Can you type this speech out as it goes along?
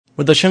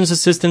With Hashem's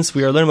assistance,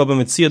 we are learning about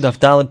Metzia Daf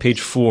Daled, page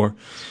 4.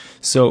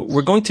 So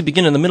we're going to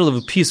begin in the middle of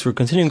a piece. We're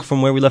continuing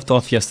from where we left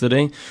off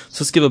yesterday.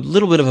 So let's give a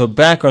little bit of a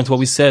background to what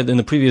we said in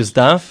the previous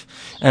daf,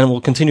 and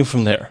we'll continue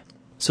from there.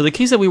 So the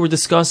case that we were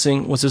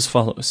discussing was as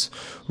follows.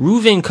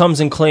 Ruvain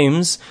comes and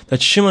claims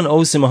that Shimon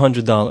owes him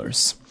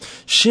 $100.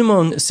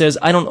 Shimon says,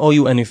 I don't owe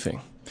you anything.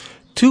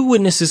 Two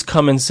witnesses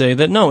come and say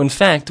that no, in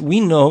fact,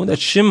 we know that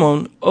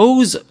Shimon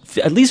owes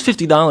at least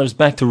 $50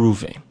 back to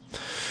Ruvain.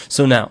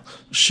 So now,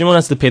 Shimon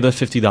has to pay the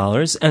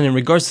 $50, and in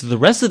regards to the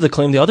rest of the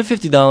claim, the other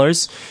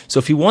 $50, so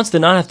if he wants to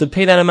not have to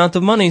pay that amount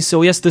of money,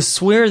 so he has to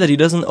swear that he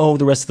doesn't owe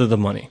the rest of the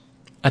money.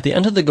 At the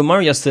end of the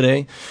Gemara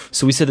yesterday,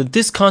 so we said that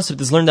this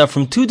concept is learned out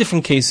from two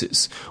different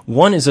cases.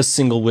 One is a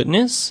single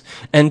witness,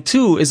 and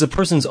two is a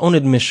person's own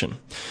admission.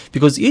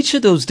 Because each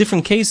of those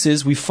different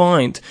cases, we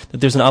find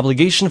that there's an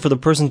obligation for the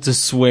person to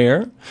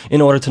swear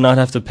in order to not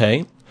have to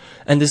pay.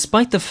 And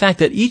despite the fact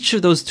that each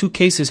of those two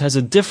cases has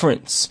a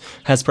difference,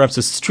 has perhaps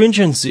a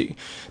stringency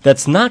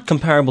that's not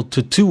comparable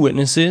to two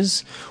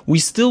witnesses, we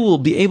still will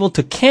be able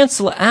to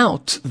cancel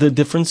out the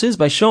differences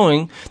by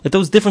showing that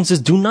those differences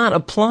do not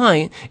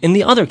apply in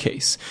the other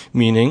case.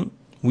 Meaning,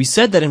 we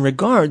said that in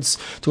regards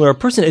to where a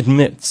person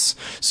admits,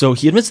 so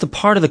he admits the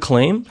part of the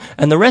claim,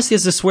 and the rest he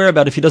has to swear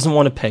about if he doesn't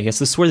want to pay. He has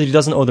to swear that he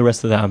doesn't owe the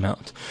rest of that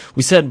amount.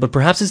 We said, but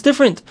perhaps it's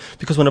different,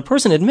 because when a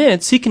person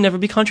admits, he can never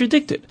be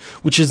contradicted,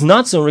 which is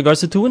not so in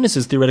regards to two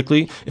witnesses.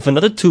 Theoretically, if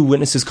another two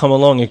witnesses come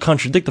along and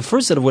contradict the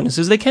first set of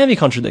witnesses, they can be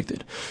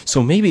contradicted.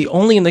 So maybe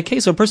only in the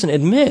case where a person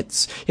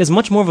admits, he has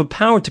much more of a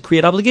power to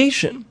create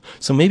obligation.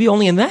 So maybe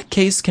only in that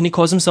case can he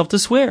cause himself to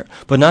swear,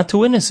 but not two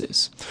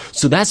witnesses.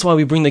 So that's why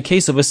we bring the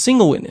case of a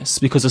single witness,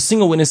 because a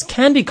single witness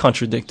can be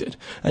contradicted,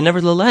 and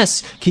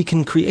nevertheless, he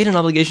can create an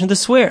obligation to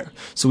swear.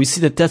 So we see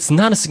that that's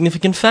not a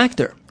significant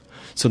factor.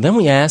 So then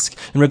we ask,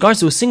 in regards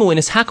to a single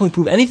witness, how can we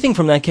prove anything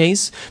from that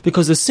case?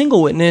 Because the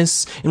single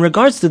witness, in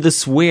regards to the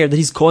swear that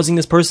he's causing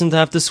this person to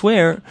have to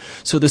swear,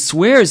 so the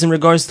swear is in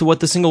regards to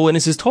what the single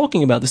witness is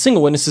talking about. The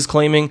single witness is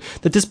claiming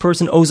that this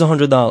person owes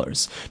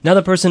 $100. Now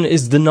the person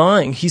is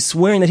denying, he's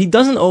swearing that he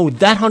doesn't owe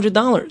that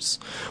 $100.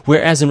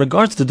 Whereas in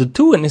regards to the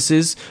two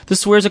witnesses, the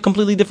swear is a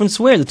completely different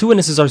swear. The two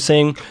witnesses are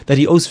saying that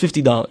he owes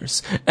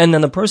 $50. And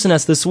then the person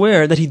has to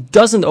swear that he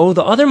doesn't owe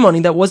the other money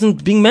that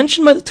wasn't being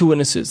mentioned by the two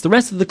witnesses, the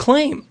rest of the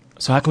claim.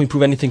 So how can we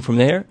prove anything from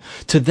there?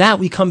 To that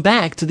we come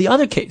back to the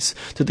other case,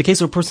 to the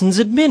case where a person is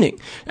admitting.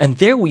 And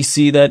there we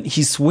see that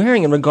he's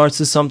swearing in regards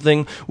to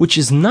something which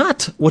is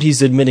not what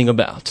he's admitting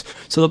about.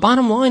 So the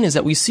bottom line is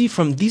that we see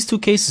from these two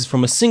cases,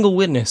 from a single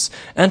witness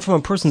and from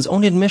a person's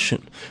own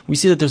admission, we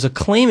see that there's a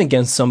claim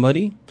against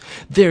somebody,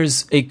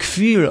 there's a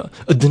kfira,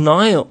 a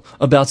denial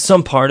about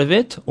some part of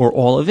it, or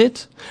all of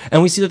it,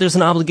 and we see that there's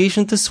an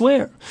obligation to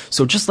swear.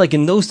 So just like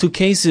in those two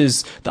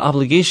cases, the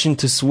obligation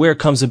to swear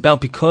comes about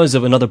because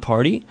of another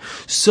party,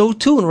 so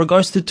too, in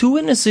regards to two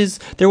witnesses,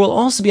 there will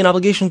also be an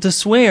obligation to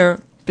swear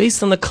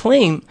based on the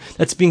claim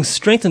that's being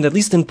strengthened, at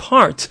least in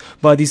part,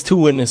 by these two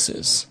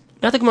witnesses.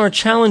 Now the Gemara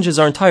challenges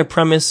our entire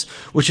premise,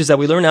 which is that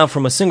we learn out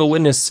from a single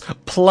witness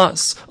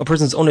plus a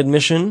person's own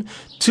admission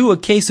to a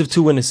case of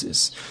two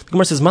witnesses. The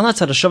Gemara says,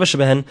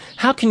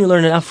 how can you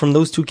learn it out from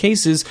those two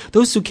cases?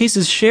 Those two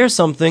cases share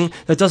something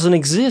that doesn't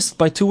exist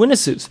by two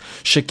witnesses.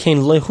 That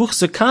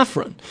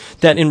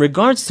in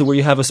regards to where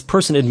you have a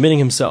person admitting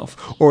himself,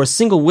 or a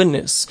single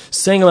witness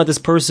saying about this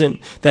person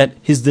that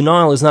his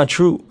denial is not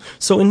true.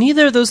 So in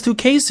neither of those two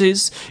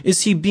cases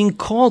is he being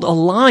called a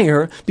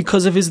liar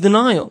because of his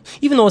denial.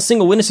 Even though a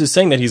single witness is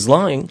saying that he's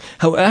lying,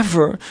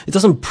 however, it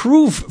doesn't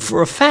prove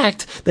for a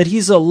fact that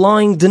he's a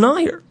lying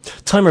denier.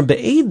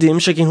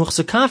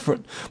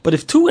 But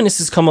if two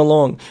witnesses come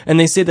along and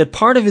they say that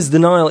part of his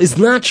denial is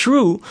not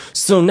true,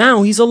 so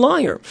now he's a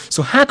liar.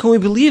 So how can we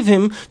believe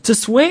him to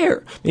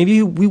swear?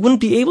 Maybe we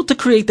wouldn't be able to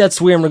create that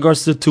swear in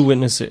regards to the two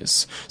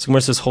witnesses. So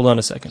Gemara says, hold on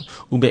a second.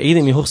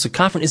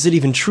 Is it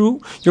even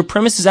true? Your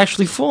premise is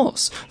actually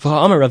false.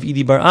 Rav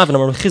Idi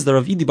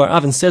Bar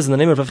Avin says in the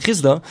name of Rav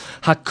Chizda,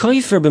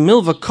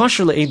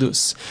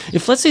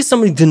 if let's say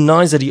somebody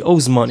denies that he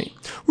owes money,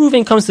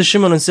 Ruvain comes to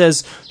Shimon and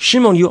says,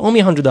 Shimon, you owe me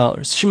 $100.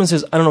 Shimon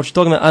says, I don't know what you're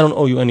talking about, I don't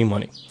owe you any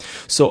money.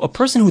 So a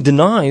person who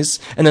denies,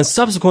 and then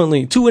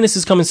subsequently two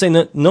witnesses come and say,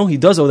 no, he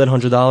does owe that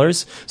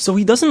 $100, so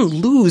he doesn't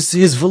lose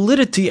his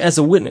validity as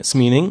a witness,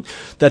 meaning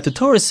that the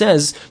Torah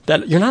says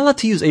that you're not allowed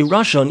to use a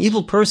rasha, an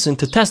evil person,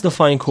 to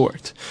testify in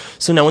court.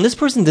 So now when this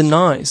person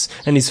denies,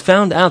 and he's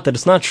found out that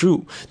it's not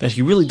true, that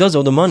he really does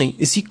owe the money,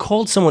 is he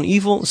called someone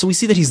evil? So we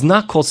see that he's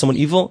not called someone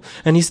evil,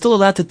 and he's still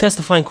allowed to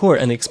testify in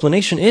court. And the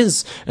explanation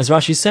is, as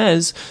Rashi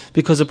says,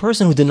 because a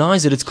person who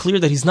denies it, it's clear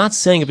that he's not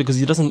saying saying it because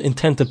he doesn't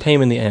intend to pay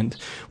him in the end.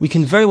 We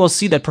can very well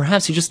see that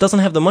perhaps he just doesn't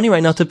have the money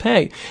right now to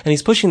pay, and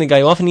he's pushing the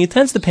guy off, and he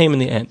intends to pay him in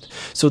the end.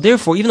 So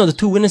therefore, even though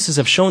the two witnesses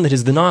have shown that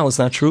his denial is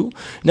not true,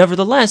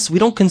 nevertheless, we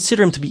don't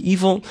consider him to be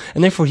evil,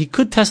 and therefore he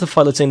could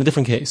testify, let's say, in a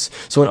different case.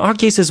 So in our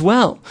case as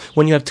well,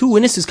 when you have two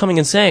witnesses coming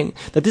and saying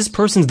that this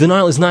person's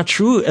denial is not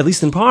true, at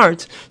least in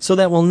part, so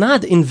that will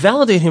not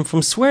invalidate him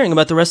from swearing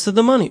about the rest of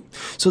the money.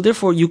 So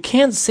therefore, you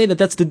can't say that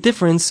that's the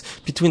difference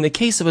between the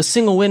case of a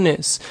single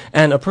witness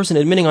and a person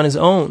admitting on his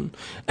own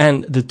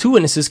and the two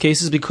witnesses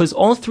cases, because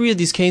all three of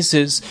these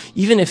cases,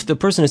 even if the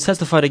person is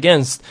testified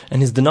against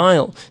and his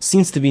denial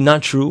seems to be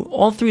not true,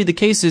 all three of the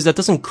cases, that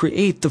doesn't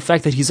create the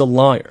fact that he's a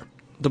liar.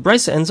 The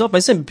Brisa ends up by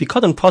saying,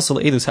 "Bikadon pasal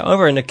edus."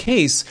 However, in a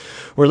case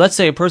where, let's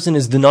say, a person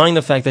is denying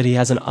the fact that he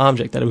has an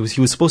object, that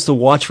he was supposed to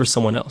watch for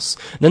someone else,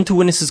 then two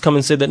witnesses come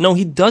and say that no,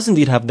 he does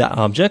indeed have that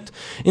object.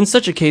 In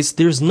such a case,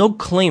 there's no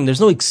claim,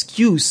 there's no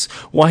excuse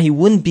why he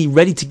wouldn't be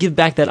ready to give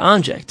back that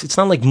object. It's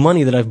not like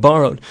money that I've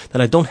borrowed that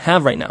I don't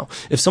have right now.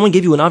 If someone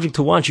gave you an object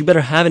to watch, you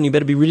better have it and you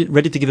better be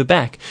ready to give it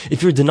back.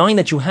 If you're denying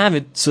that you have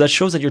it, so that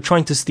shows that you're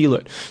trying to steal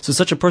it. So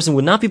such a person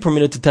would not be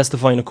permitted to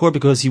testify in a court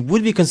because he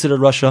would be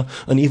considered Rasha,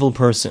 an evil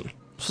person.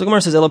 So the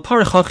Gemara says,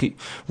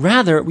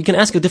 rather, we can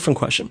ask a different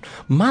question.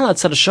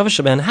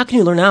 How can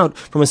you learn out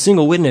from a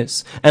single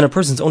witness and a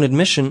person's own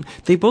admission?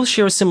 They both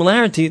share a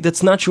similarity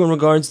that's not true in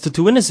regards to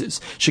two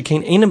witnesses.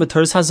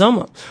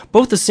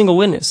 Both a single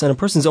witness and a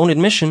person's own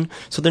admission,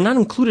 so they're not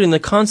included in the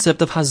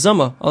concept of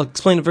hazama. I'll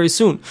explain it very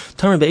soon.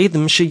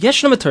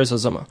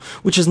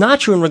 Which is not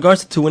true in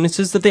regards to two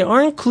witnesses, that they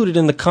are included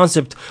in the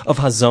concept of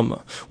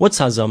hazama. What's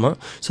hazama?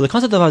 So the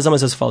concept of hazama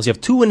is as follows. You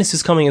have two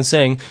witnesses coming and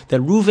saying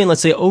that Reuven,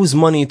 let's say, owes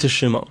money to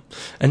Shimon.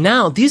 And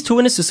now these two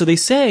witnesses, so they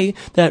say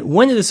that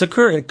when did this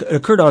occur? It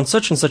occurred on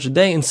such and such a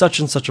day in such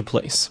and such a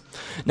place.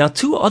 Now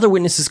two other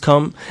witnesses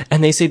come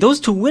and they say those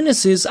two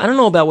witnesses, I don't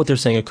know about what they're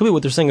saying. It could be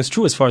what they're saying is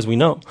true as far as we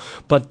know,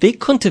 but they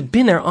couldn't have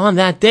been there on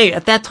that day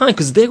at that time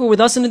because they were with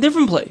us in a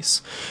different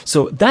place.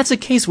 So that's a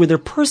case where their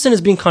person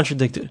is being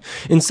contradicted.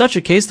 In such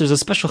a case, there's a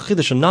special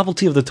chiddush, a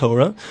novelty of the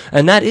Torah,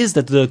 and that is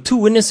that the two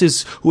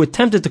witnesses who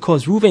attempted to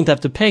cause Reuven to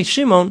have to pay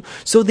Shimon,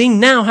 so they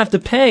now have to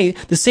pay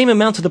the same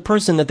amount to the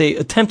person that they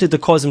attempted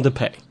to cause him to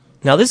pay.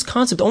 Now this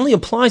concept only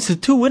applies to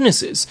two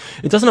witnesses.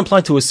 It doesn't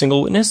apply to a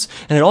single witness,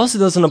 and it also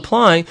doesn't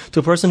apply to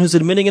a person who's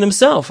admitting it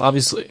himself,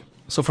 obviously.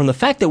 So from the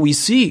fact that we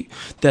see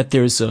that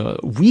there's a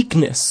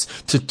weakness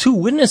to two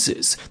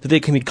witnesses, that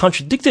they can be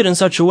contradicted in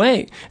such a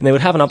way, and they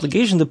would have an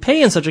obligation to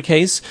pay in such a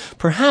case,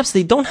 perhaps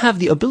they don't have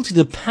the ability,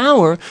 the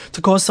power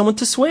to cause someone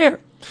to swear.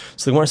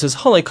 So the Gemara says,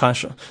 Halei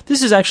kasha.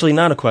 This is actually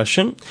not a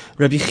question.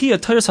 Rabbi Chia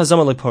teres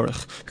hazama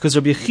leporach. Because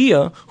Rabbi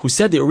Chia, who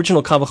said the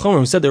original Kal Vachomer,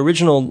 who said the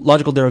original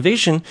logical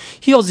derivation,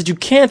 he holds that you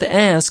can't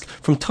ask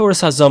from Torah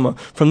hazama,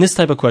 from this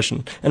type of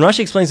question. And Rashi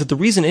explains that the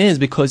reason is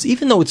because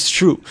even though it's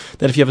true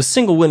that if you have a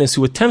single witness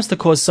who attempts to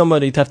cause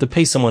somebody to have to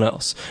pay someone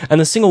else, and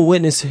the single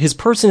witness, his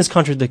person is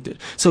contradicted,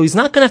 so he's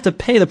not going to have to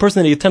pay the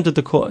person that he attempted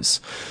to cause.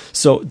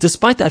 So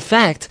despite that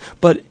fact,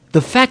 but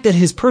the fact that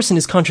his person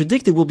is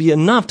contradicted will be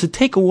enough to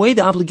take away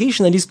the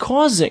obligation that he's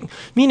causing.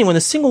 Meaning, when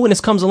a single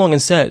witness comes along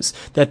and says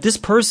that this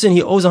person,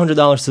 he owes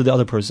 $100 to the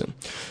other person.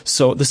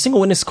 So the single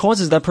witness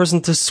causes that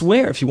person to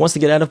swear if he wants to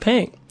get out of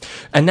paying.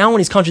 And now when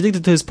he's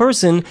contradicted to his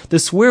person, the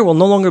swear will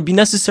no longer be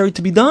necessary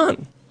to be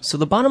done. So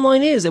the bottom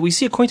line is that we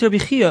see, according to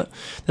Rabbi Chia,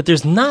 that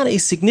there's not a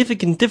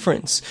significant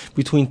difference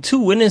between two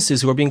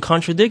witnesses who are being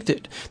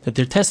contradicted, that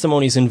their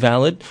testimony is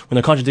invalid when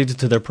they're contradicted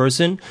to their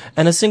person,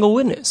 and a single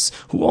witness,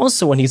 who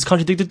also, when he's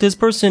contradicted to his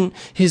person,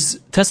 his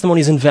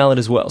testimony is invalid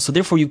as well. So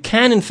therefore, you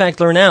can in fact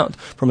learn out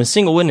from a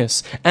single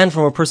witness and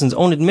from a person's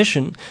own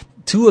admission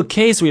to a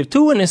case where you have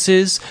two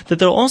witnesses, that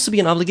there will also be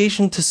an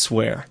obligation to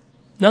swear.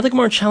 Now the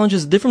Gemara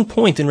challenges a different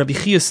point in Rabbi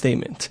Chia's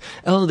statement.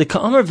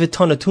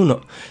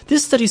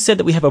 This study said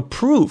that we have a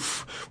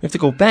proof. We have to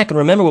go back and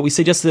remember what we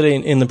said yesterday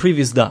in the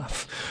previous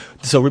daf.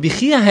 So Rabbi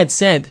Chia had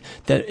said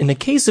that in the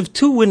case of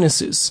two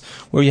witnesses,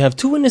 where you have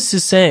two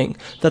witnesses saying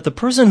that the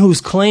person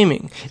who's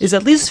claiming is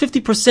at least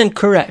 50%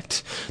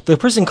 correct. The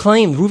person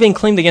claimed, Reuven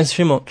claimed against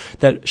Shimon,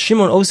 that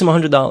Shimon owes him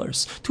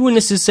 $100. Two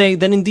witnesses say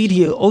that indeed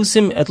he owes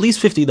him at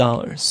least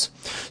 $50.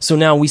 So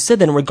now we said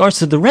that in regards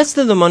to the rest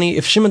of the money,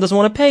 if Shimon doesn't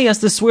want to pay, he has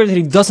to swear that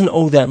he doesn't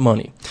owe that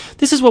money.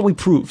 This is what we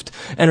proved.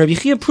 And Rabbi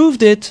Chia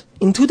proved it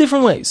in two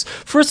different ways.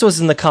 First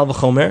was in the Kal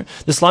Vachomer,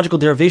 this logical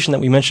derivation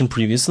that we mentioned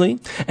previously.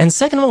 And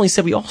second of all, he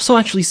said we also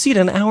actually see it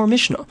in our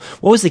Mishnah.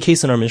 What was the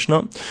case in our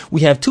Mishnah?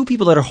 We have two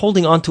people that are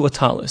holding on to a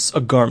talis,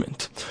 a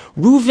garment.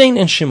 Reuven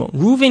and Shimon.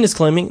 Reuven is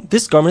claiming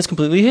this garment is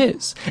completely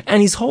his,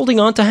 and he's holding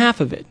on to half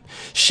of it.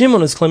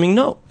 Shimon is claiming,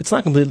 no, it's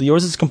not completely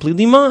yours, it's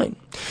completely mine.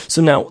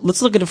 So now,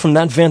 let's look at it from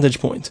that vantage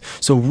point.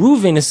 So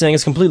Reuven is saying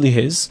it's completely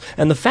his,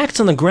 and the facts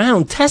on the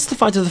ground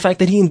testify to the fact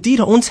that he indeed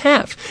owns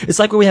half. It's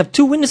like where we have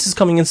two witnesses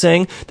coming and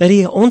saying that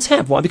he owns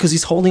half. Why? Because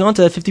he's holding on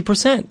to that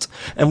 50%.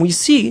 And we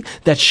see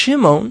that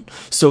Shimon,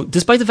 so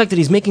despite the fact that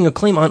he's making a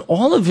claim on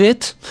all of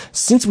it,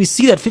 since we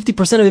see that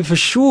 50% of it for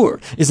sure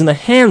is in the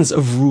hands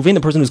of Reuven,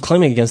 the person who's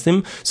claiming against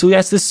him, so he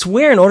has to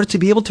swear in order to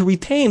be able to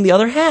retain the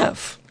other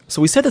half.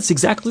 So we said that's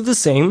exactly the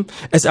same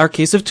as our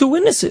case of two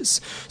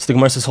witnesses. So the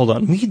Gemara says, hold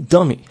on, me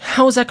dummy.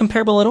 How is that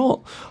comparable at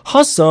all?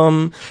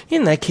 Hasam,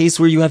 in that case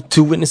where you have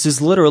two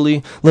witnesses,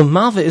 literally,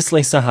 l'malva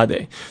islay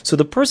sahade. So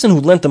the person who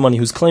lent the money,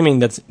 who's claiming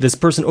that this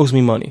person owes me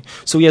money.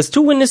 So he has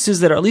two witnesses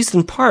that are at least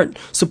in part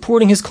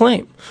supporting his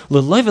claim.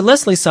 But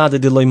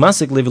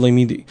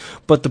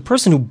the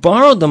person who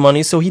borrowed the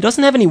money, so he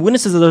doesn't have any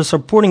witnesses that are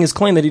supporting his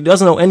claim that he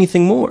doesn't owe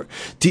anything more.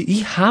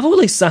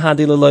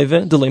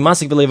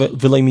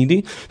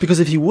 Because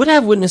if he would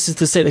have witnesses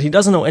to say that he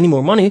doesn't owe any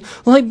more money,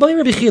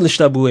 Rabbi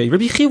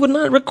Chia would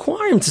not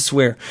require him to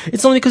swear.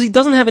 It's only because he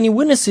doesn't have any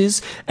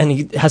witnesses and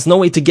he has no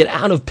way to get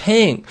out of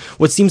paying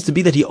what seems to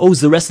be that he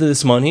owes the rest of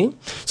this money.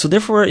 So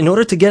therefore, in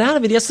order to get out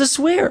of it, he has to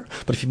swear.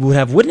 But if he would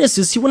have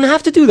witnesses, he wouldn't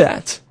have to do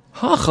that.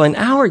 In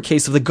our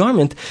case of the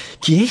garment,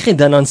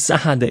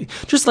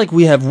 just like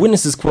we have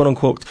witnesses, quote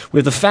unquote, we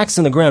have the facts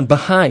in the ground,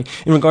 Bahai,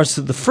 in regards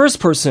to the first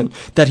person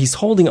that he's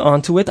holding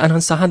on to it,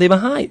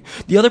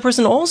 the other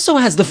person also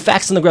has the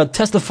facts in the ground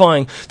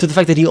testifying to the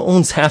fact that he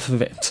owns half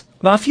of it.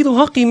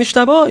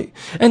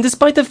 And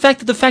despite the fact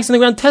that the facts in the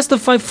ground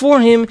testify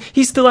for him,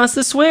 he still has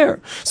to swear.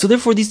 So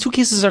therefore, these two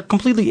cases are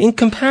completely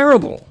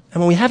incomparable.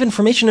 And when we have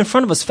information in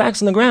front of us,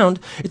 facts in the ground,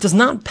 it does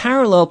not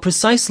parallel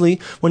precisely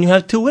when you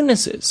have two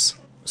witnesses.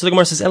 So the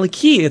Gemara says,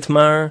 Eliki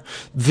itmar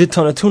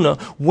v'tonatuna.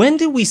 When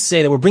did we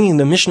say that we're bringing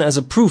the Mishnah as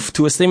a proof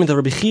to a statement of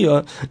Rabbi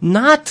Chia,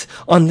 not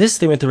on this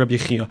statement of Rabbi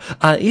Chia?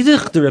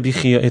 Idich de Rabbi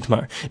Chia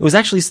itmar. It was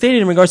actually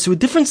stated in regards to a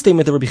different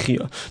statement of Rabbi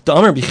Chia. The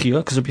Amar Rabbi Chia,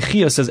 because Rabbi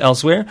Chia says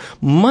elsewhere,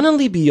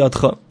 Manali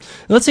biyadcha.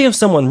 Let's say you have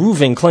someone,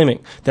 Ruvain,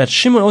 claiming that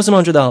Shimon owes him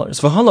 $100.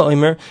 V'hala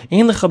oimer,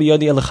 ein lecha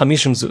biyadi ele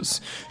chamishim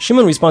zuz.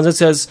 Shimon responds and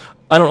says,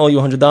 I don't owe you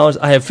 $100.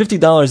 I have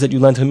 $50 that you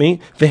lent to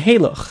me.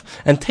 Vehelach,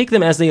 and take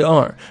them as they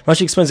are.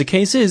 Rashi explains the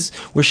case is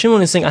where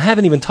Shimon is saying, I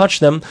haven't even touched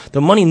them.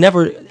 The money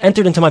never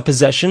entered into my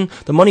possession.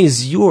 The money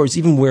is yours,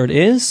 even where it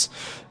is.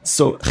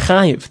 So,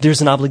 chayiv,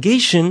 there's an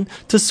obligation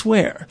to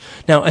swear.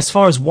 Now, as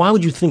far as why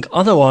would you think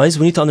otherwise,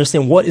 we need to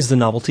understand what is the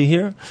novelty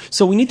here.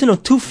 So we need to know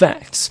two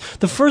facts.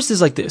 The first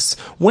is like this.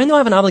 When do I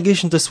have an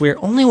obligation to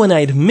swear? Only when I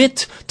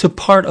admit to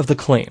part of the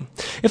claim.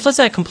 If, let's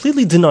say, I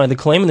completely deny the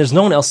claim and there's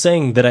no one else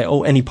saying that I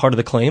owe any part of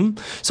the claim,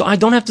 so I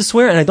don't have to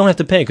swear and I don't have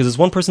to pay because it's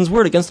one person's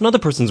word against another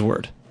person's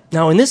word.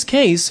 Now, in this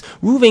case,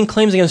 Reuven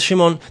claims against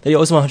Shimon that he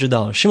owes him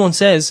 $100. Shimon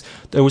says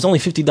there was only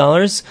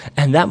 $50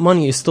 and that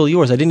money is still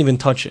yours. I didn't even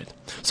touch it.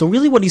 So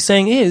really what he's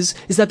saying is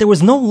that there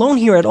was no loan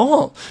here at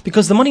all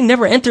because the money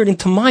never entered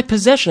into my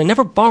possession. I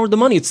never borrowed the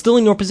money. It's still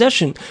in your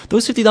possession.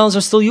 Those $50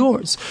 are still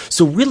yours.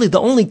 So really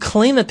the only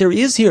claim that there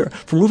is here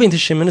from Reuven to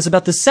Shimon is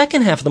about the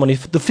second half of the money,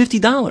 the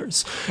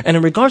 $50. And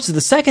in regards to the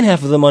second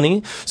half of the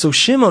money, so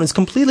Shimon is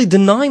completely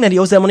denying that he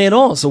owes that money at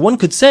all. So one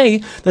could say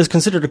that it's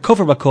considered a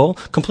kofar bakol,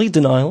 complete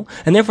denial,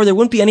 and therefore there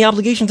wouldn't be any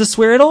obligation to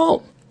swear at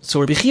all. So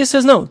Rabbi Chia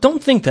says, no,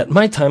 don't think that.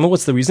 My time,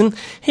 what's the reason?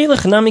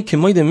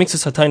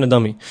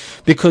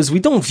 Because we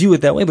don't view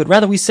it that way, but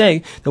rather we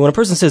say that when a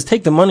person says,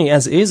 take the money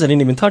as is, I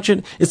didn't even touch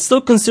it, it's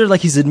still considered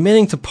like he's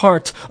admitting to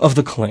part of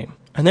the claim.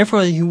 And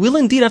therefore, you will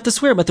indeed have to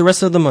swear about the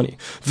rest of the money.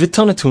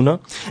 V'tanatuna.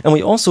 And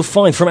we also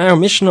find from our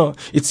Mishnah,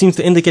 it seems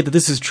to indicate that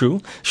this is true.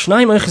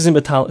 Shnayim oichizim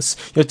betalis.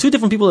 You have two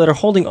different people that are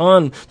holding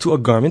on to a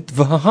garment.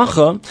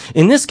 V'hahacha.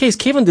 In this case,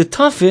 kevan de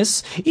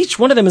tafis, each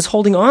one of them is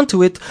holding on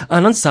to it.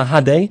 Anan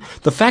sahade.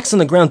 The facts on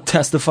the ground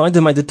testify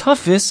that my de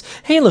tafis,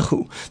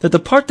 heilechu. That the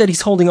part that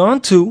he's holding on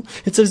to,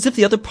 it's as if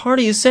the other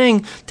party is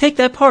saying, take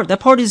that part.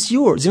 That part is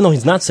yours. Even though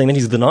he's not saying that,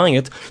 he's denying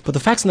it. But the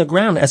facts on the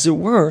ground, as it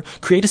were,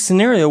 create a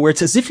scenario where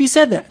it's as if he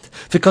said that.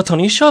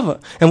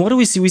 And what do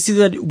we see? We see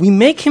that we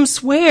make him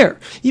swear,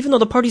 even though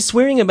the party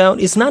swearing about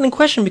is not in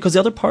question because the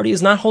other party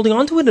is not holding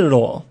on to it at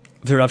all.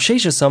 The Rav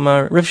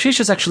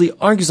Sheshes actually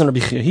argues on Rabbi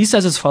Chia. He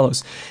says as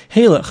follows: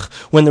 Heilach,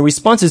 when the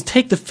response is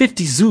take the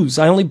 50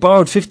 zuz, I only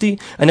borrowed 50,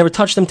 I never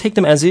touched them, take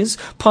them as is,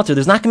 Potter,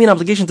 there's not going to be an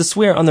obligation to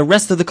swear on the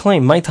rest of the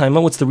claim. My time,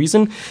 what's the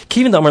reason?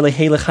 Kivin Damar le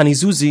Heilach hani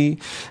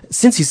zuzi,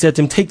 since he said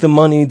to him, take the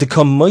money, the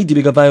kamoidi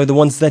begavayo, the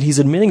ones that he's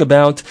admitting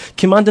about,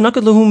 kiman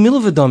denakad lehu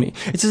milvadami.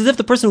 It's as if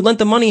the person who lent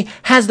the money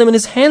has them in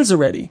his hands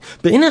already.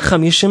 But in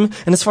chamishim,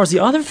 and as far as the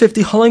other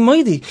 50, halay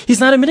moidi, he's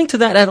not admitting to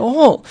that at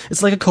all.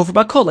 It's like a kofar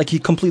bakol, like he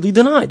completely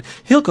denied.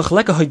 Therefore,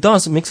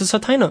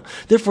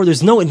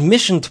 there's no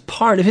admission to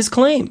part of his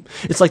claim.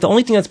 It's like the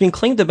only thing that's being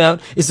claimed about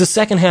is the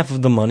second half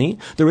of the money.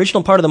 The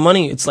original part of the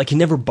money, it's like he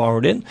never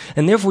borrowed it,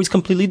 and therefore he's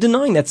completely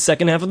denying that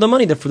second half of the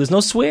money. Therefore, there's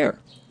no swear.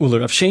 According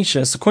to Rav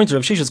Sheshes,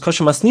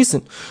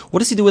 what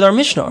does he do with our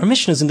Mishnah? Our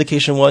Mishnah's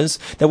indication was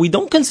that we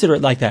don't consider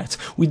it like that.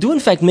 We do in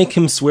fact make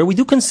him swear. We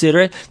do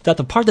consider that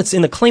the part that's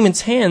in the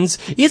claimant's hands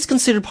is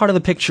considered part of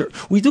the picture.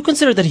 We do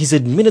consider that he's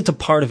admitted to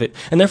part of it,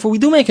 and therefore we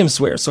do make him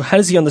swear. So how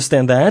does he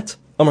understand that?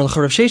 Amar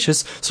l'cha Rav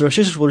Sheshes, so Rav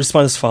Sheshes will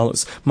respond as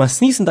follows.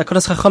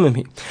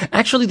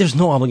 Actually, there's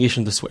no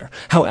obligation to swear.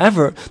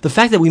 However, the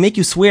fact that we make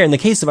you swear in the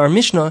case of our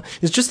Mishnah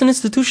is just an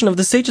institution of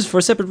the sages for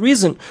a separate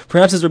reason.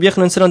 Perhaps as Rabbi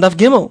Yochanan said on Daf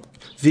Gimel.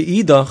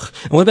 V'idach.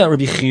 And what about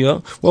Rabbi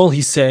Chia? Well,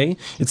 he say,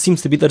 it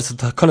seems to be that it's a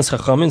Takanas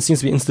Chachamim, it seems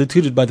to be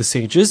instituted by the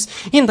sages.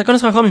 In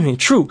Takanas Chachamim,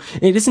 true,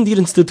 it is indeed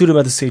instituted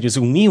by the sages.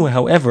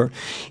 However,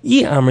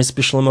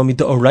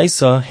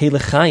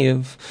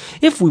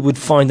 if we would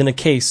find in a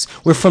case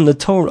where from the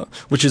Torah,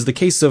 which is the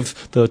case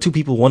of the two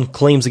people, one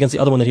claims against the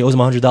other one that he owes him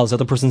 $100, the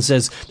other person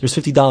says, there's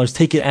 $50,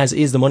 take it as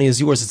is, the money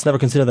is yours, it's never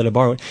considered that I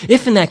borrowed.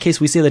 If in that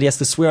case we say that he has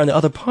to swear on the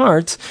other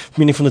part,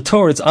 meaning from the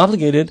Torah, it's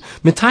obligated,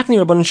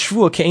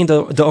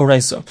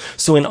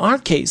 so in our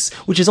case,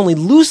 which is only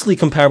loosely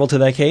comparable to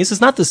that case, it's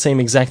not the same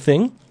exact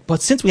thing.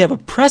 But since we have a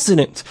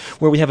precedent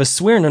where we have a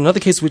swear in another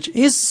case which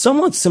is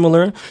somewhat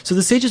similar, so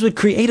the sages would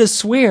create a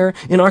swear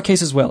in our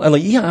case as well. But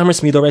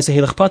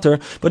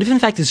if in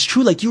fact it's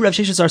true, like you, Rav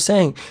Sheshes, are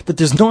saying, that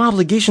there's no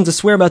obligation to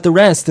swear about the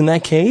rest, in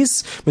that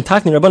case, would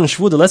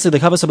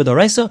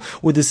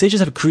the sages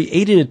have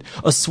created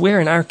a swear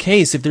in our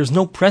case if there's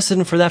no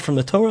precedent for that from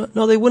the Torah?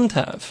 No, they wouldn't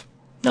have.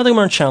 Now there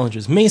are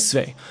challenges.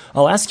 Meisvei.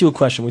 I'll ask you a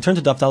question. We turn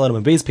to Daf Dalet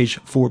on base page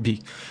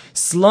 4b.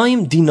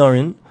 Slaim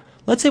dinarin.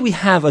 Let's say we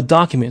have a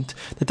document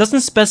that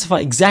doesn't specify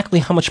exactly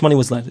how much money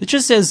was lent. It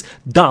just says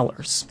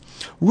dollars.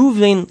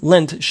 Ruvain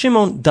lent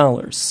Shimon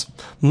dollars.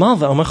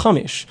 Malva Amar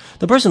Chamish.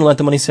 The person who lent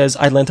the money says,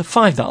 I lent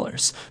 $5.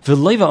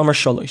 V'leiva Amar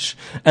Shalosh.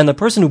 And the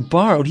person who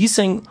borrowed, he's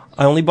saying,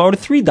 I only borrowed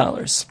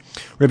 $3.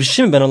 Rabbi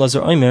Shimon ben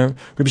Elazar Omer,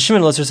 Rabbi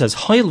Shimon ben Elazar says,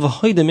 Hayil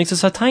v'hoide makes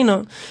us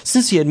hataina.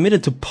 Since he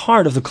admitted to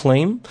part of the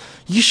claim,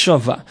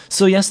 Yishava.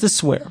 So he has to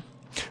swear.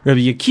 Rabbi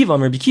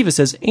Akiva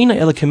says, Eina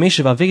ela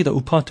kameshav aveda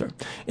upater.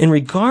 In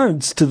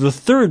regards to the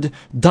third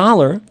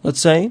dollar, let's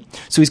say,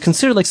 so he's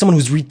considered like someone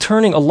who's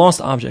returning a lost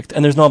object,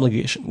 and there's no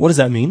obligation. What does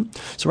that mean?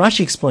 So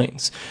Rashi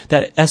explains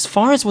that as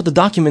far as what the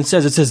document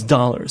says, it says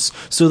dollars.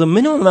 So the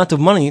minimum amount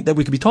of money that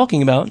we could be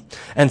talking about,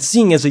 and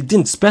seeing as they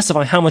didn't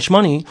specify how much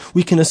money,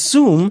 we can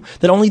assume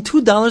that only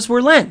 $2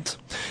 were lent.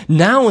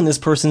 Now when this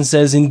person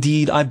says,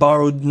 indeed, I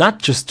borrowed not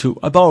just 2,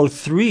 I borrowed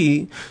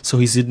 3, so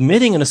he's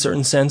admitting in a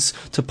certain sense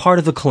to part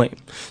of the claim.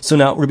 So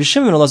now Rabbi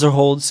Shimon ben Elazar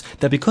holds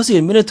that because he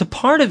admitted to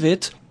part of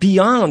it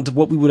beyond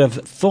what we would have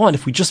thought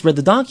if we just read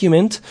the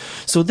document,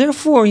 so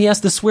therefore he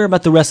has to swear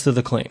about the rest of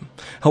the claim.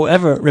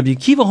 However, Rabbi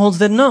Akiva holds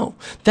that no,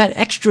 that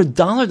extra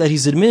dollar that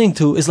he's admitting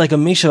to is like a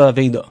Meshav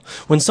Aveda.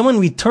 When someone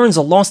returns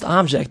a lost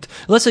object,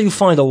 let's say you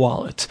find a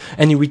wallet,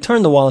 and you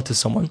return the wallet to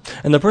someone,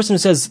 and the person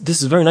says,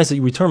 this is very nice that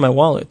you return my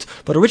wallet,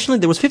 but originally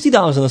there was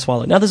 $50 in this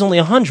wallet, now there's only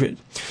 $100.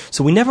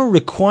 So we never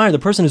require the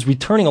person who's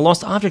returning a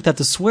lost object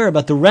to swear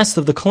about the rest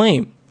of the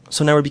claim.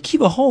 So now Rabbi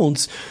Akiva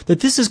holds that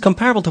this is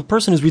comparable to a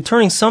person who's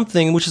returning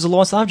something which is a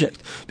lost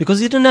object.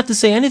 Because he didn't have to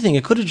say anything.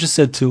 It could have just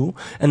said 2,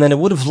 and then it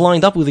would have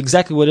lined up with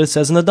exactly what it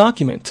says in the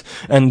document.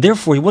 And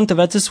therefore he wouldn't have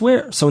had to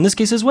swear. So in this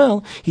case as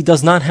well, he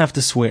does not have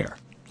to swear.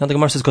 Now the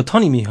Gemara says,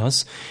 Kotani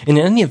mihas. In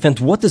any event,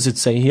 what does it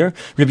say here?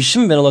 Rabbi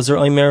Shimon ben Elazar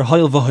Omer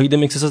Hayil v'hoide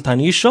makes us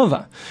tani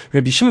yishova.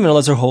 Rabbi Shimon ben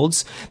Elazar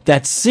holds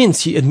that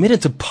since he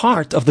admitted to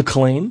part of the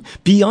claim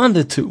beyond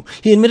the 2,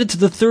 he admitted to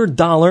the third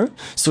dollar,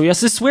 so he has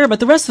to swear about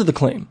the rest of the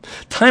claim.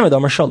 Time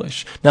Amar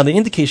Shalish. Now the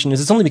indication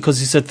is it's only because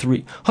he said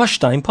 3.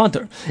 Hashtaim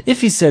pater. If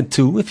he said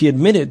 2, if he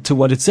admitted to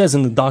what it says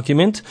in the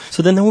document,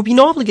 so then there would be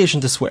no obligation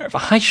to swear.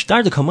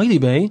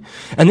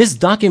 And this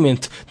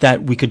document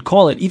that we could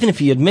call it, even if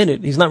he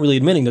admitted, he's not really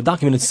admitting, the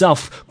document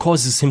itself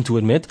causes him to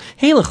admit,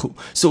 Heilechu.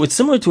 So it's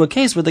similar to a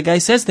case where the guy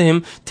says to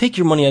him, take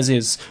your money as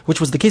is, which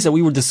was the case that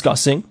we were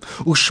discussing,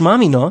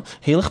 Ushmamina,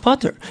 Heilech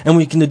Pater. And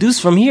we can deduce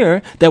from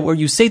here that where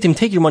you say to him,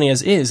 take your money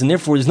as is, and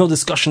therefore there's no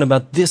discussion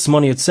about this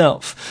money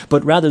itself,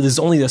 but rather there's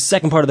only the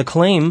second part of the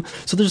claim,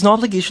 so there's no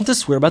obligation to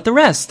swear about the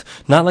rest.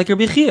 Not like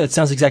Rabbi Chia, it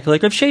sounds exactly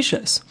like Rav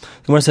Sheshes.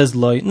 The Gemara says,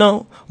 really,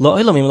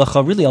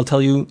 I'll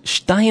tell you,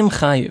 Shtayim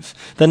Chayiv.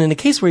 Then in a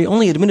case where he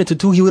only admitted to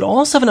 2, he would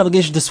also have an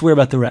obligation to swear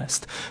about the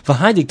rest.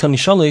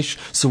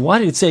 So why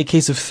did it say a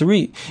case of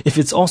 3 if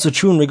it's also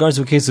true in regards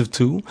to a case of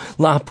 2?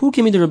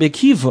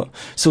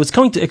 So it's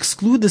coming to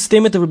exclude the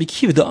statement of Rabbi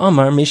Akiva, the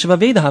Amar Meshav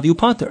Aveda Haviu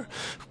Pater,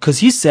 because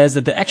he says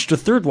that the extra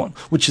third one,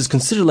 which is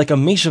considered like a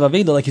Meshav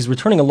Aveda, like he's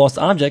returning a lost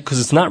object because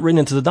it's not written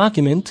into the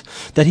document,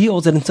 that he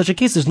holds that in such a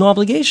case there's no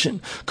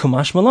obligation.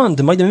 Kamash Malan,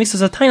 the Maida makes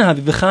us a Taina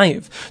Havi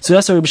V'chayiv. So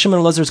that's why Rabbi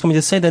Shimon Elazar is coming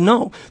to say that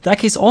no, that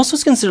case also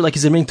is considered like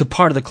he's admitting to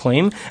part of the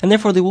claim, and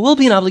therefore there will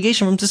be an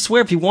obligation for him to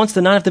swear if he wants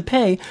to not have to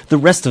pay the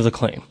rest of the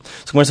claim.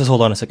 So Gemara says,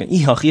 hold on a second.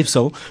 If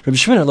so, Rabbi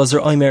Shimon Elazar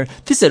Omer,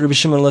 this that Rabbi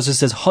Shimon Elazar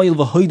says, Hayil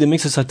v'hoide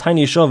makes us a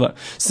tiny yeshova,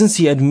 since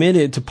he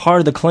admitted to part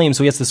of the claim,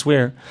 so he has to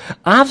swear.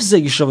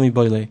 Avze yeshova mi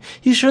boile.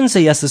 He shouldn't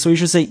say yes to swear, he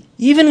should say,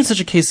 even in such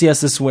a case he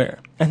has to swear.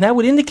 And that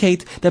would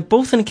indicate that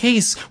both in a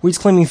case where he's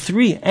claiming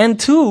 3 and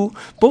 2,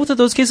 both of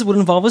those cases would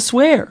involve a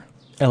swear.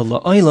 El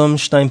la'olam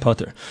shtayim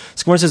pater.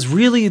 So Gemara says,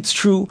 really, it's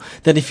true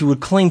that if you would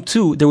claim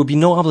 2, there would be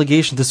no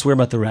obligation to swear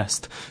about the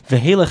rest.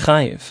 V'helech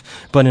chayiv.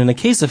 But in a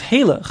case of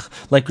helech,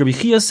 like Rabbi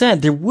Chia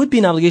said, there would be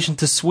an obligation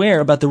to swear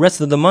about the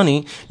rest of the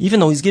money, even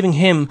though he's giving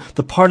him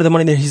the part of the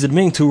money that he's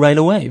admitting to right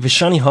away.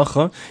 V'shani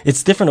hacha.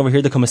 It's different over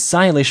here, the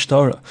kamasai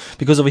le'shtara.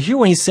 Because over here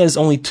when he says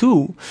only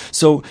 2,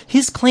 so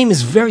his claim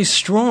is very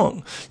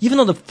strong. Even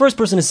though the first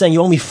person is saying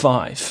you owe me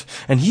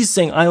 5, and he's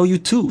saying I owe you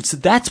 2. So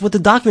that's what the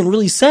document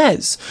really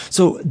says.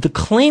 So the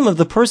claim of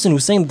the person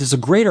who's saying that there's a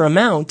greater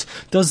amount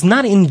does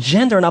not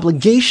engender an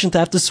obligation to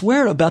have to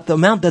swear about the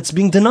amount that's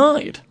being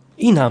denied.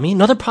 Inami,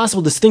 another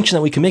possible distinction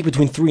that we can make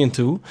between 3 and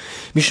 2,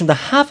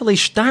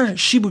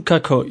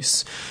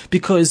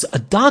 because a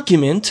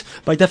document,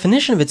 by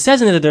definition of it,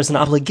 says in it that there's an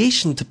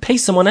obligation to pay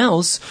someone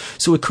else,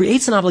 so it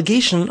creates an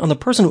obligation on the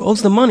person who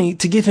owes the money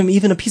to give him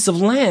even a piece of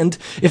land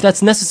if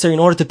that's necessary in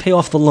order to pay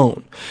off the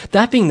loan.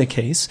 That being the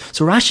case,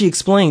 so Rashi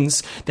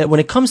explains that when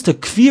it comes to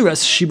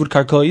kviras shibud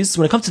karkois,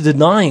 when it comes to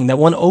denying that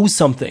one owes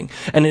something,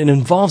 and it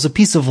involves a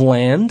piece of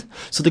land,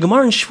 so the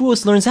Gemara in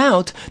Shavuos learns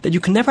out that you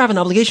can never have an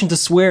obligation to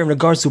swear in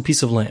regards to a piece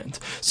of land.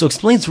 So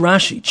explains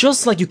Rashi,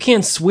 just like you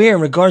can't swear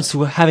in regards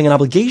to having an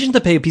obligation to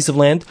pay a piece of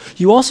land,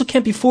 you also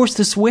can't be forced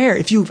to swear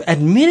if you've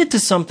admitted to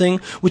something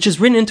which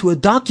is written into a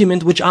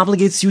document which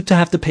obligates you to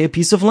have to pay a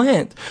piece of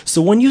land.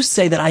 So when you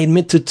say that I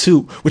admit to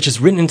 2, which is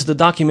written into the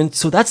document,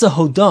 so that's a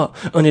hodah,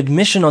 an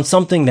admission on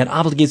something that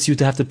obligates you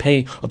to have to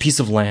pay a piece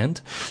of land.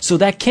 So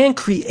that can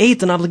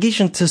create an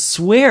obligation to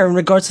swear in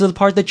regards to the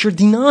part that you're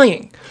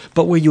denying.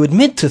 But where you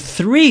admit to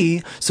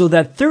 3, so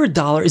that third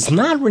dollar is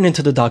not written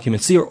into the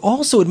document. So you're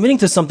also admitting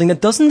to something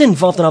that doesn't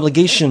involve an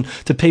obligation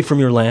to pay from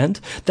your land.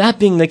 That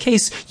being the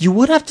case, you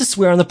would have to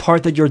swear on the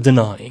part that you're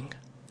denying.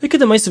 Look at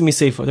the Ma'asav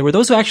Miseifa. There were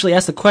those who actually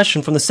asked the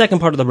question from the second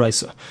part of the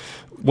Brisa.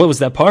 What was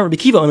that part? Rabbi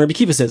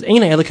Kiva says,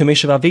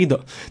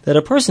 that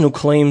a person who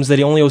claims that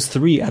he only owes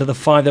 3 out of the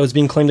 5 that was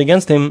being claimed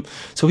against him,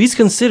 so he's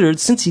considered,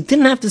 since he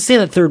didn't have to say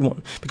that third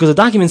one, because the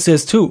document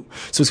says 2,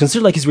 so it's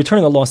considered like he's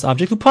returning a lost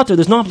object.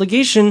 There's no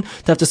obligation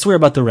to have to swear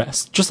about the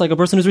rest. Just like a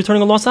person who's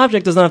returning a lost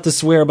object does not have to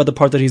swear about the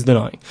part that he's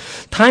denying.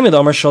 It's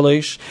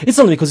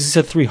only because he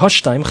said 3, but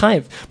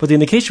the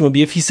indication would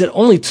be if he said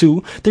only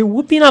 2, there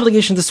would be an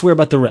obligation to swear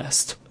about the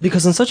rest.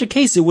 Because in such a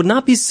case, it would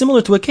not be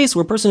similar to a case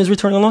where a person is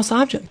returning a lost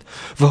object.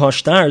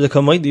 You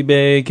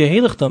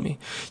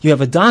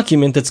have a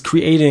document that's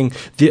creating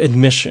the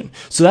admission.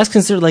 So that's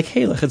considered like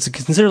halach. It's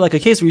considered like a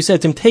case where you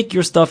said to him, take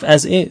your stuff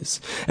as is.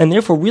 And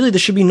therefore, really, there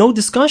should be no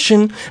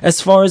discussion as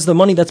far as the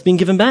money that's being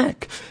given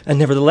back. And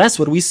nevertheless,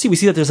 what do we see? We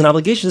see that there's an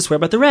obligation to swear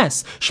about the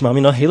rest.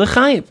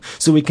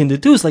 So we can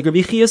deduce, like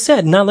Rabbi Chia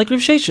said, not like Rav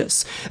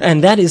Sheshes.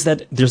 And that is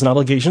that there's an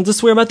obligation to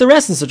swear about the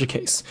rest in such a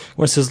case.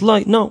 Where it says,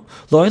 no.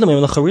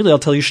 I'll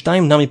tell you,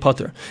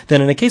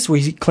 then in a case where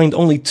he claimed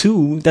only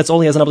 2, that's all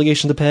he has an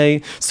obligation to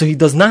pay, so he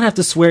does not have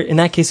to swear in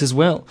that case as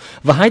well.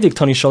 So why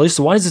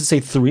does it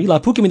say 3?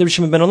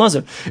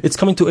 It's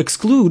coming to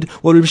exclude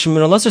what Rabbi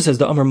Shimon ben Elazar says,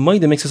 the Amar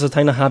Maida makes us a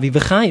taina havi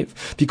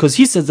v'chayiv, because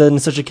he says that in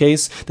such a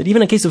case, that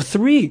even in a case of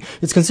 3,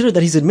 it's considered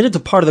that he's admitted to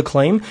part of the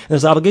claim, and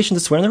there's an obligation to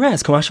swear in the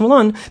rest.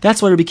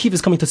 That's why Rabbi Kiva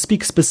is coming to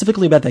speak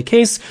specifically about that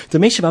case,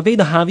 that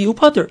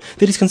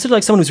he's considered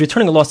like someone who's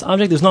returning a lost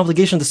object, there's no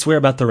obligation to swear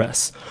about the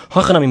rest.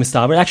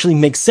 It actually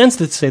makes sense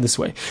to say this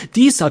way.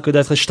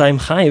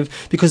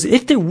 Because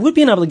if there would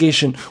be an obligation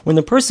when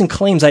the person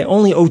claims I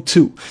only owe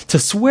 2 to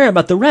swear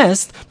about the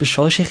rest,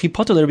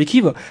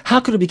 how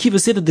could Rabbi Kiva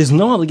say that there's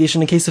no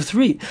obligation in case of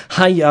 3?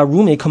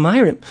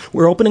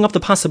 We're opening up the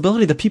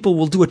possibility that people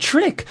will do a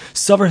trick.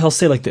 Savar, he'll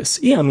say like this: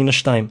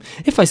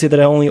 if I say that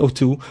I only owe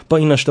 2, I'm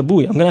going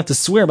to have to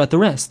swear about the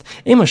rest.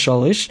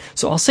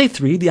 So I'll say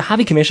 3, that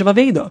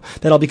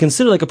I'll be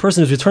considered like a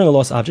person who's returning a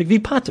lost object,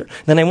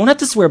 then I won't have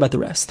to swear about the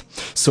rest.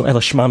 So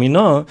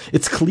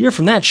it's clear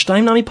from that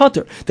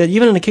that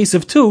even in the case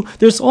of 2,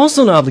 there's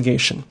also an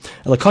obligation.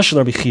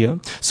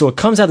 So it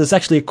comes out there's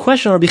actually a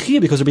question on Rabbi Chia,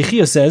 because Rabbi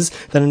Chia says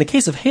that in the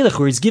case of Halach,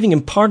 where he's giving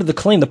him part of the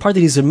claim, the part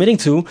that he's admitting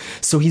to,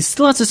 so he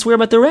still has to swear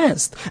about the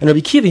rest. And Rabbi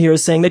Kiva here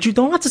is saying that you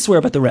don't have to swear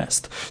about the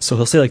rest. So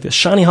he'll say like this: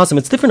 Shani Hasam,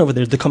 it's different over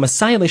there, the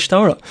Kamasai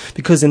Leishtara,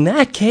 because in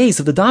that case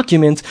of the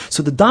document,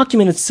 so the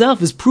document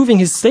itself is proving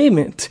his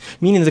statement,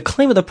 meaning the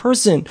claim of the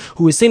person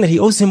who is saying that he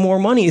owes him more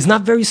money is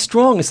not very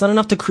strong. It's not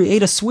enough to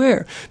create a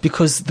swear,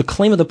 because the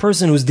claim of the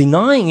person who's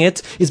denying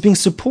it is being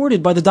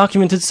supported by the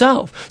document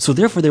itself. So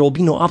therefore there will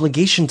be no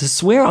obligation to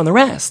swear on the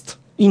rest.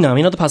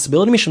 Another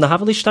possibility, this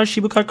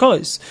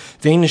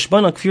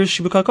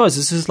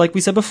is like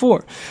we said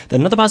before, that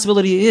another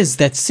possibility is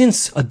that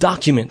since a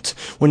document,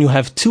 when you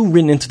have 2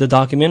 written into the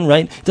document,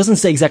 right, it doesn't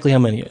say exactly how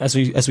many, as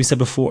we said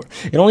before.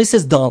 It only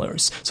says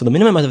dollars. So the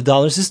minimum amount of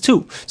dollars is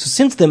 2. So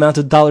since the amount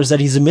of dollars that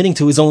he's admitting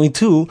to is only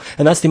 2,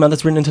 and that's the amount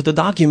that's written into the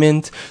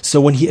document,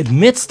 so when he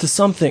admits to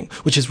something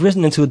which is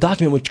written into a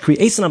document which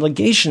creates an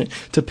obligation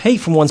to pay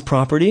from one's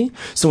property,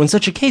 so in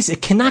such a case,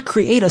 it cannot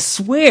create a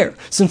swear,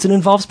 since it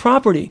involves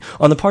property,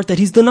 on the part that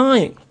he's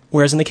denying.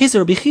 Whereas in the case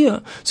of Rabbi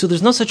Chia, so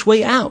there's no such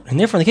way out. And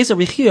therefore in the case of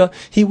Rabbi Chia,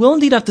 he will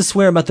indeed have to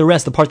swear about the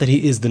rest, the part that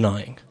he is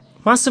denying.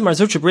 Masav Mar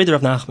Zutra brother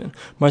of Nachman.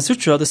 Mar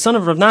Zutra, the son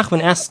of Rav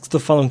Nachman, asks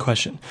the following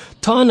question.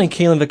 Ta'an and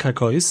Kalim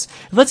v'karkois.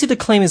 Let's say the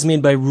claim is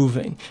made by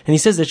Ruvain, and he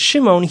says that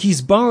Shimon, he's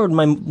borrowed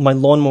my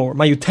lawnmower,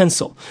 my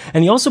utensil,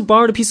 and he also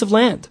borrowed a piece of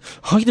land.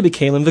 And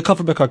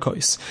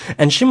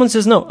Shimon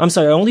says, no, I'm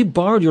sorry, I only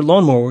borrowed your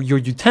lawnmower, your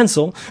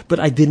utensil, but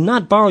I did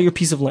not borrow your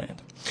piece of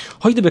land.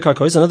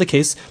 Another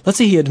case, let's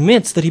say he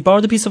admits that he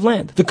borrowed a piece of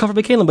land, the cover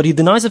bekalim, but he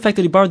denies the fact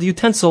that he borrowed the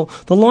utensil,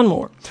 the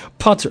lawnmower.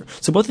 Potter.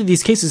 So both of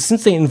these cases,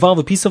 since they involve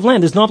a piece of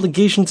land, there's no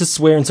obligation to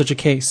swear in such a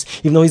case.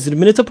 Even though he's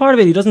admitted to part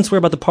of it, he doesn't swear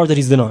about the part that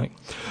he's denying.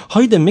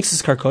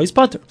 Mixes karkois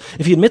potter.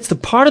 If he admits to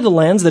part of the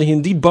lands, that he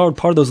indeed borrowed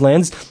part of those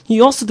lands,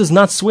 he also does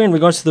not swear in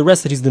regards to the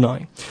rest that he's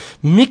denying.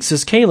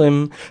 Mixes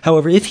kalim,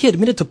 however, if he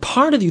admitted to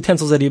part of the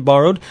utensils that he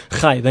borrowed,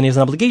 chai, then he has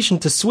an obligation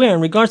to swear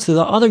in regards to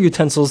the other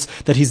utensils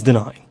that he's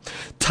denying.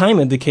 Time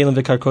the kalim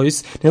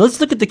v'karkois. Now let's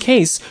look at the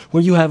case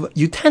where you have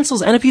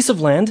utensils and a piece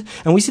of land,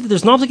 and we see that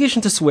there's no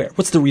obligation to swear.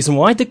 What's the reason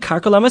why? The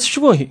karka lamas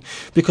shvuhi.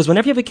 Because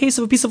whenever you have a case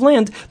of a piece of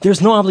land,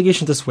 there's no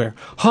obligation to swear.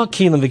 Ha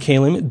kalim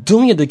v'kalim,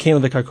 dunya the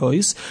kalim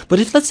v'karkois.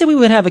 But if let's say we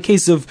would have a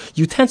case of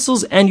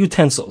utensils and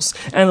utensils,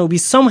 and it would be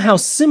somehow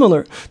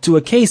similar to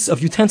a case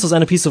of utensils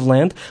and a piece of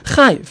land,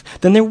 chayiv,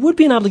 then there would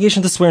be an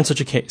obligation to swear in such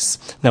a case.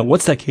 Now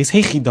what's that case?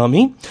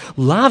 Heichidami,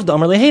 lav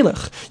damar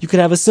lehelech. You could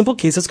have a simple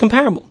case that's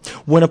comparable.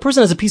 When a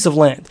person has a piece of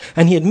land,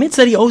 and he admits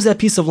that he owes that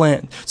piece of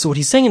land. So what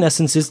he's saying in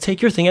essence is,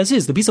 take your thing as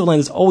is. The piece of land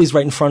is always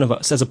right in front of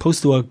us, as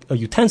opposed to a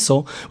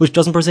utensil, which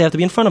doesn't per se have to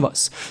be in front of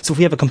us. So if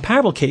we have a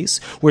comparable case,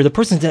 where the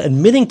person is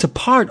admitting to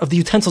part of the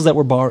utensils that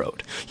were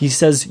borrowed, he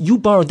says, you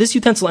borrowed this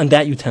utensil and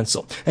that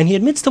utensil, and he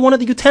admits to one of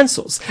the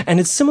utensils, and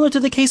it's similar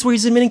to the case where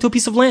he's admitting to a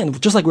piece of land.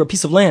 Just like we're a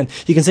piece of land,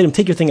 you can say to him,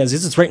 take your thing as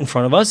is, it's right in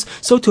front of us.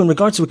 So too in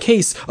regards to a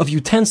case of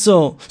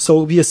utensil, so it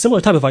would be a similar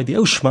type of idea.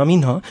 Oh, shma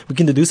minha, we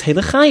can deduce, hey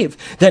lechayiv,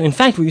 that in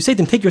fact, when you say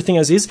to him, take your thing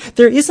as is,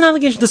 there is an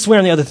obligation to swear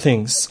on the other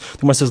things. The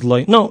Gemara says,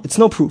 no, it's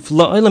no proof.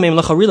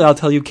 I'll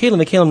tell you,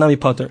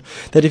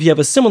 that if you have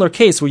a similar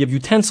case where you have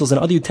utensils and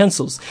other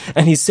utensils,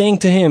 and he's saying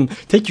to him,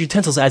 take your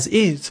utensils as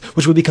is,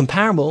 which would be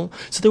comparable,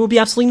 so there would be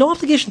absolutely no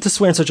obligation to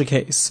swear in such a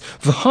case.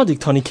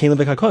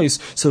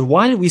 So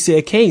why did we say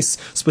a case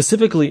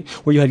specifically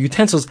where you have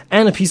utensils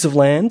and a piece of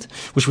land,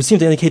 which would seem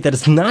to indicate that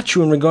it's not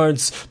true in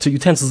regards to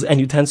utensils and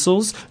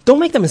utensils? Don't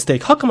make that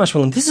mistake.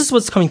 This is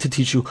what's coming to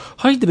teach you.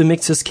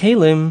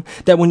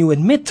 That when you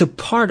admit to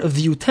part of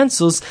the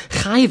utensils,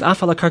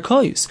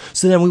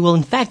 so then we will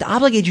in fact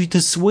obligate you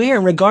to swear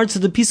in regards to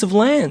the piece of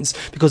lands,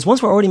 because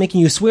once we're already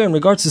making you swear in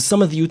regards to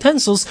some of the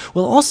utensils,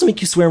 we'll also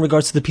make you swear in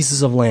regards to the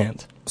pieces of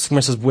land. So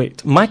Gemara says,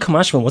 wait, my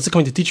kamashman, what's it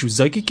going to teach you?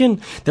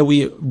 Zaykikin? That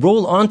we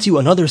roll onto you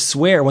another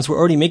swear once we're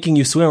already making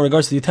you swear in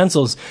regards to the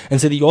utensils, and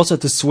say that you also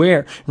have to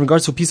swear in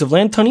regards to a piece of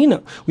land?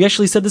 Tanina. We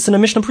actually said this in a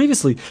Mishnah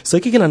previously.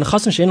 That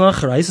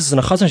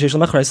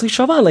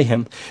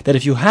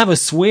if you have a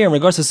swear in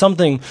regards to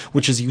something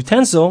which is a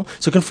utensil,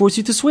 so it can force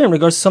you to swear in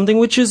regards to something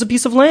which is a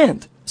piece of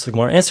land. So the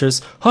Gemara answers,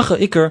 Hacha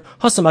Iker,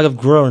 Hasam Agav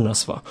Gror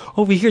Nasva.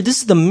 Over here,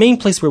 this is the main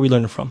place where we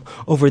learn it from.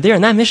 Over there,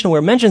 in that Mishnah where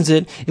it mentions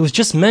it, it was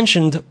just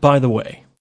mentioned by the way.